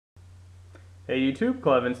Hey YouTube,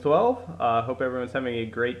 Clevins12. Hope everyone's having a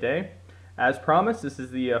great day. As promised, this is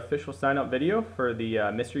the official sign-up video for the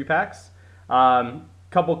mystery packs.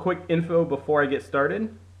 Couple quick info before I get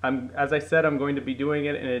started. As I said, I'm going to be doing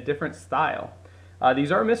it in a different style. These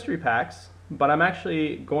are mystery packs, but I'm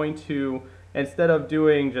actually going to, instead of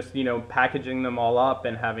doing just packaging them all up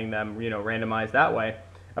and having them randomized that way,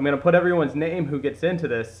 I'm going to put everyone's name who gets into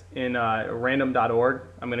this in random.org.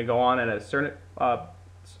 I'm going to go on at a certain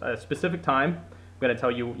a specific time. I'm going to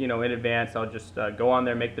tell you, in advance. I'll just go on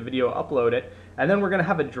there, make the video, upload it, and then we're going to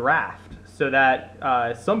have a draft so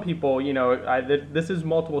that some people, this is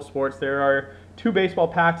multiple sports. There are 2 baseball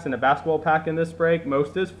packs and a basketball pack in this break.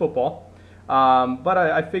 Most is football. But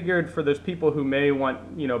I figured for those people who may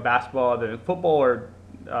want, basketball other than football, or,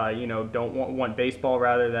 don't want baseball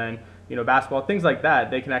rather than, basketball, things like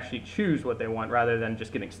that, they can actually choose what they want rather than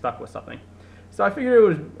just getting stuck with something. So I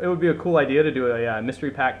figured it would be a cool idea to do a mystery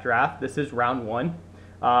pack draft. This is round 1.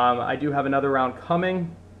 I do have another round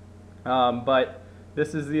coming, but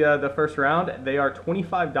this is the first round. They are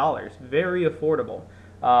 $25, very affordable.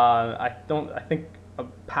 I think a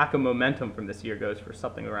pack of Momentum from this year goes for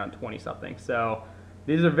something around 20 something. So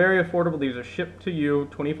these are very affordable. These are shipped to you,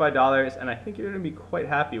 $25, and I think you're going to be quite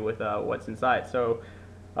happy with what's inside. So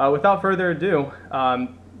without further ado,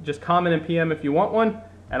 just comment and PM if you want one,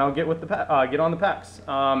 and I'll get with the get on the packs.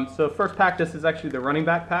 So first pack, this is actually the running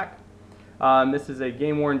back pack. This is a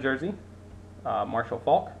game-worn jersey, Marshall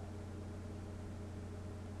Faulk.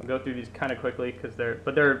 I'll go through these kind of quickly because there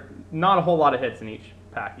are not a whole lot of hits in each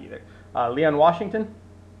pack either. Leon Washington,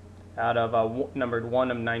 out of numbered 1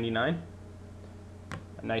 of 99.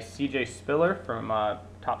 A nice CJ Spiller from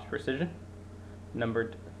Topps Precision,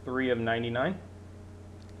 numbered 3 of 99.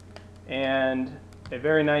 And a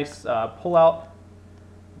very nice pull-out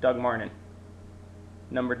Doug Martin,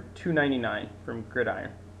 numbered 299 from Gridiron,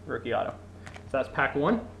 rookie auto. So that's pack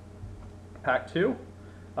 1. Pack 2,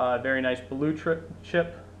 very nice blue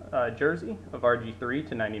chip jersey of RG3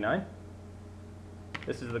 to 99.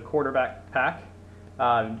 This is the quarterback pack.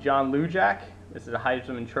 John Lujack, this is a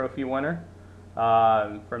Heisman Trophy winner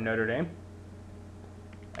from Notre Dame.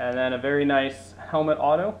 And then a very nice helmet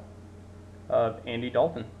auto of Andy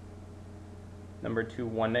Dalton, number 2,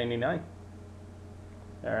 199.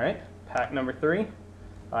 All right, pack number 3.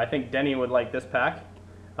 I think Denny would like this pack.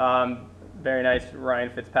 Very nice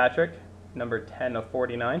Ryan Fitzpatrick, number 10 of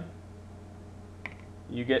 49.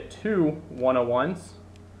 You get 2 101s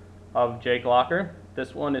of Jake Locker.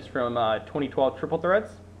 This one is from 2012 Triple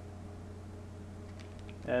Threads.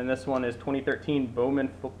 And this one is 2013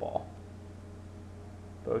 Bowman Football.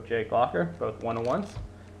 Both Jake Locker, both 101s.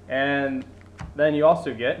 And then you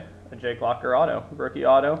also get a Jake Locker auto, rookie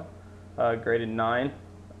auto, graded 9,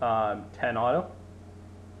 10 auto.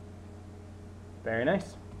 Very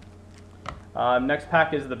nice. Next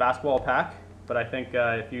pack is the basketball pack, but I think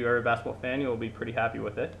if you are a basketball fan, you'll be pretty happy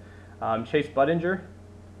with it. Chase Budinger,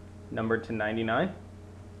 numbered to 99.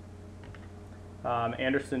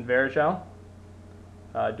 Anderson Varejao,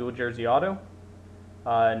 dual jersey auto,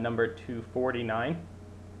 numbered to 49,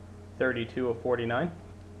 32 of 49.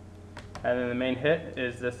 And then the main hit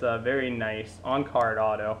is this very nice on-card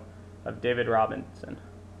auto of David Robinson,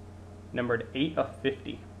 numbered 8 of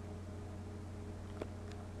 50.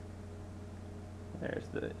 There's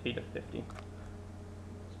the 8 of 50.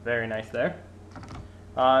 It's very nice there.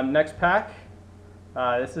 Next pack,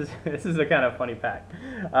 this is a kind of funny pack.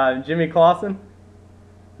 Jimmy Clausen,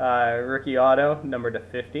 rookie auto, numbered to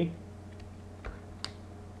 50.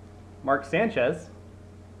 Mark Sanchez,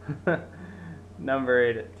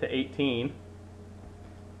 numbered to 18.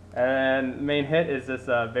 And the main hit is this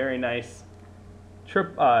very nice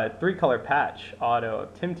 3-color patch auto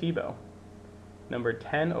of Tim Tebow, number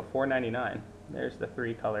 10 of 499. There's the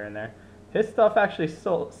 3-color in there. His stuff actually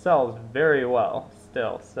still sells very well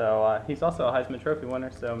still. So he's also a Heisman Trophy winner,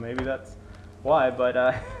 so maybe that's why.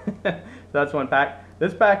 But that's one pack.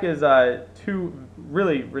 This pack is 2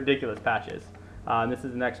 really ridiculous patches. This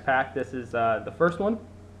is the next pack. This is the first one.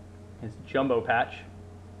 It's Jumbo Patch.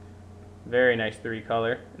 Very nice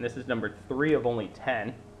 3-color. And this is number 3 of only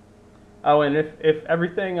 10. Oh, and if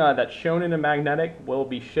everything that's shown in a magnetic will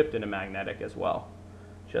be shipped in a magnetic as well.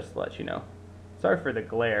 Just to let you know. Sorry for the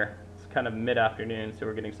glare. It's kind of mid-afternoon, so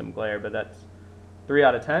we're getting some glare, but that's 3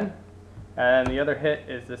 out of 10. And the other hit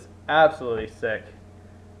is this absolutely sick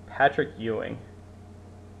Patrick Ewing.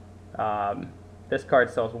 This card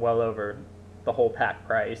sells well over the whole pack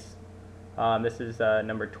price. This is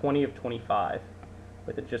number 20 of 25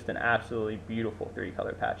 with just an absolutely beautiful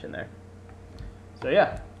 3-color patch in there. So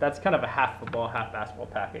yeah, that's kind of a half football, half basketball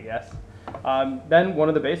pack, I guess. Then one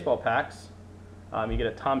of the baseball packs. You get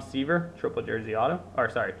a Tom Seaver triple jersey auto, or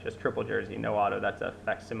sorry, just triple jersey, no auto. That's a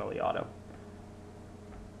facsimile auto.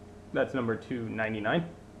 That's number 299,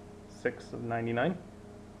 6 of 99.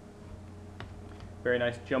 Very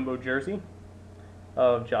nice jumbo jersey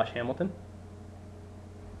of Josh Hamilton.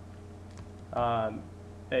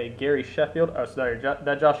 A Gary Sheffield, oh sorry,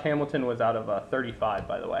 that Josh Hamilton was out of 35,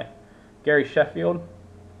 by the way. Gary Sheffield,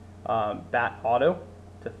 bat auto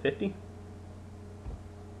to 50.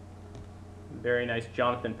 Very nice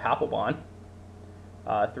Jonathan Papelbon,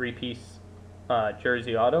 3-piece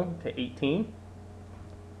jersey auto to 18.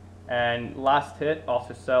 And last hit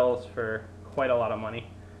also sells for quite a lot of money,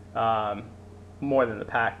 more than the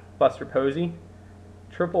pack. Buster Posey,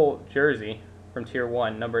 triple jersey from Tier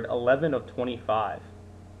 1, numbered 11 of 25.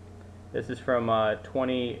 This is from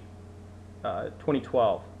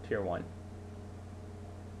 2012 Tier 1.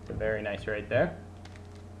 So very nice right there.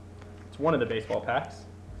 It's one of the baseball packs.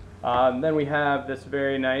 Then we have this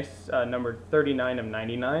very nice numbered 39 of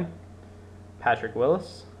 99, Patrick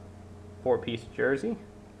Willis, 4-piece jersey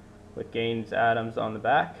with Gaines Adams on the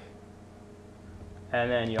back. And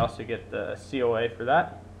then you also get the COA for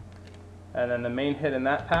that. And then the main hit in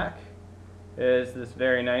that pack is this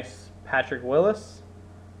very nice Patrick Willis.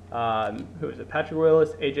 Who is it? Patrick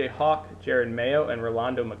Willis, AJ Hawk, Jared Mayo, and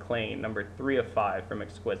Rolando McClain, number 3 of 5 from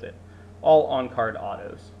Exquisite. All on-card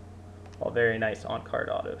autos. All very nice on-card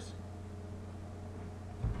autos.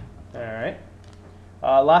 Alright.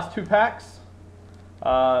 Last 2 packs.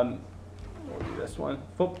 We'll do this one.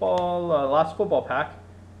 Football, last football pack.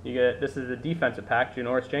 You get, this is a defensive pack,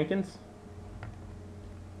 Janoris Jenkins.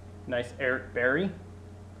 Nice Eric Berry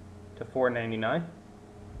to 499.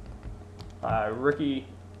 Rookie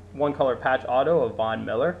one-color patch auto of Von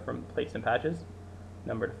Miller from Plates and Patches,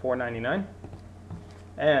 numbered 499.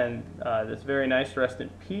 And this very nice rest in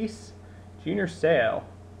peace Junior Seau,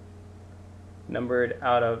 numbered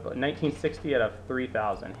out of 1960 out of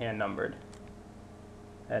 3000, hand numbered.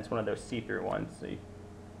 And it's one of those see-through ones.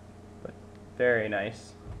 But very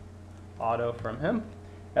nice auto from him.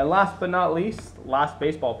 And last but not least, last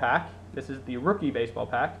baseball pack. This is the rookie baseball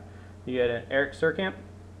pack. You get an Eric Surkamp,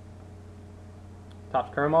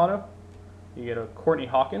 Topps Chrome auto. You get a Courtney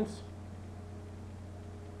Hawkins.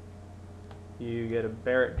 You get a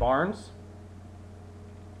Barrett Barnes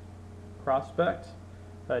prospect,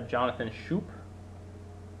 Jonathan Shoup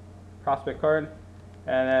prospect card.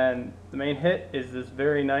 And then the main hit is this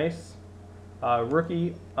very nice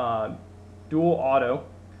rookie dual auto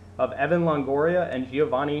of Evan Longoria and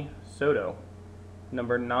Giovanni Soto,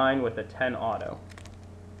 number 9 with a 10 auto.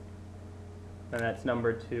 And that's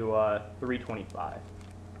numbered to 325.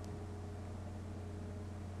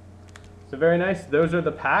 So very nice. Those are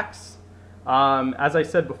the packs. As I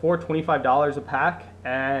said before, $25 a pack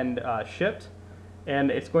and shipped.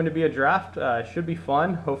 And it's going to be a draft. Should be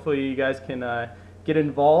fun. Hopefully you guys can get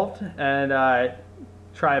involved and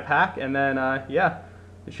try a pack. And then, yeah,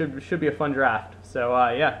 it should be a fun draft. So,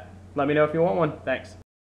 yeah, let me know if you want one. Thanks.